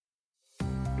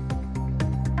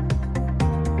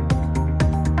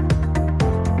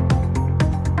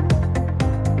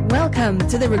Welcome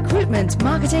to the Recruitment,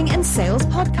 Marketing and Sales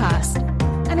Podcast.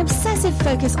 An obsessive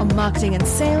focus on marketing and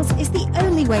sales is the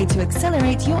only way to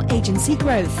accelerate your agency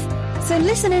growth. So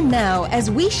listen in now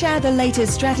as we share the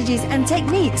latest strategies and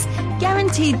techniques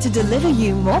guaranteed to deliver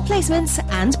you more placements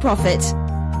and profit.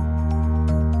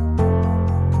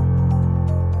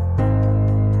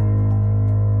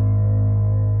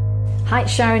 Hi,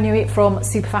 it's Sharon Newitt from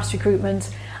Superfast Recruitment,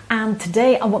 and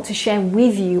today I want to share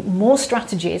with you more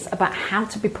strategies about how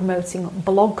to be promoting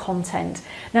blog content.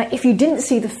 Now, if you didn't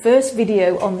see the first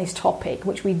video on this topic,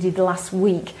 which we did last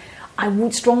week, I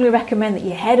would strongly recommend that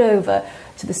you head over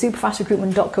to the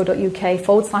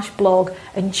superfastrecruitment.co.uk/blog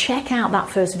and check out that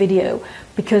first video,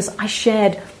 because I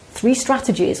shared 3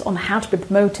 strategies on how to be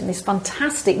promoting this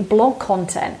fantastic blog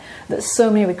content that so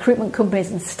many recruitment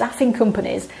companies and staffing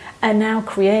companies are now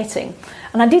creating.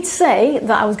 And I did say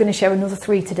that I was going to share another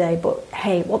 3 today, but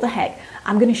hey, what the heck,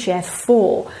 I'm going to share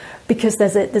 4, because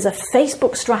there's a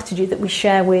Facebook strategy that we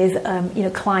share with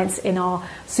clients in our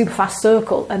Superfast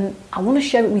circle, and I want to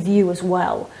share it with you as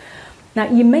well. Now,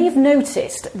 you may have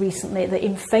noticed recently that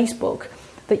in Facebook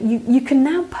that you can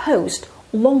now post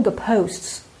longer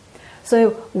posts.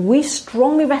 So we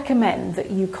strongly recommend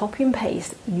that you copy and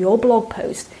paste your blog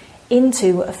post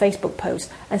into a Facebook post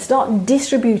and start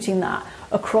distributing that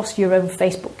across your own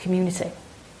Facebook community.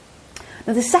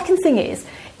 Now, the second thing is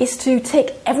to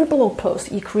take every blog post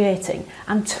that you're creating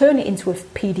and turn it into a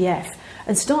PDF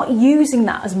and start using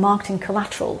that as marketing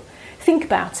collateral. Think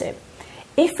about it.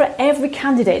 If for every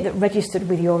candidate that registered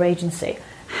with your agency,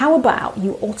 how about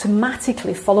you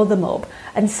automatically follow them up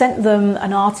and sent them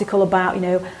an article about,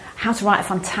 how to write a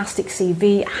fantastic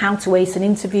CV, how to ace an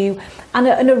interview, and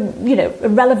a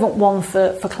relevant one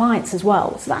for clients as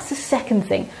well. So that's the second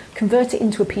thing, convert it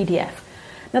into a PDF.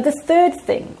 Now, the third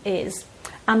thing is,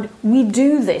 and we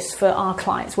do this for our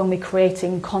clients when we're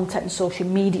creating content and social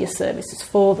media services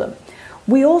for them,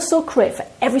 we also create for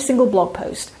every single blog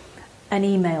post an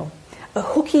email, a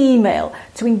hooky email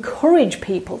to encourage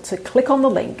people to click on the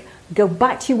link, go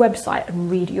back to your website and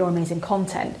read your amazing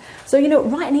content. So,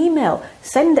 write an email,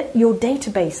 send your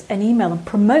database an email and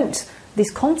promote this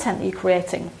content that you're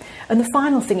creating. And the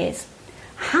final thing is,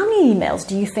 how many emails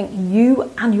do you think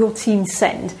you and your team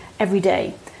send every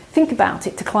day? Think about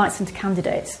it to clients and to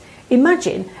candidates.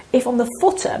 Imagine if on the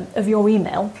footer of your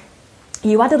email,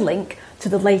 you add a link to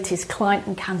the latest client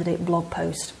and candidate blog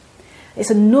post. It's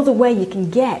another way you can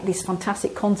get this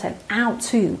fantastic content out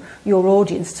to your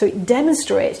audience. So it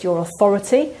demonstrates your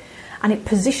authority and it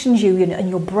positions you and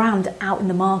your brand out in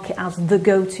the market as the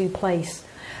go-to place.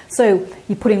 So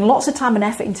you're putting lots of time and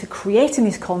effort into creating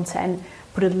this content,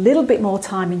 put a little bit more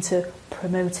time into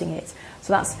promoting it.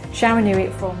 So that's Sharon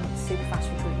Newitt from Superfast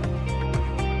Recruitment.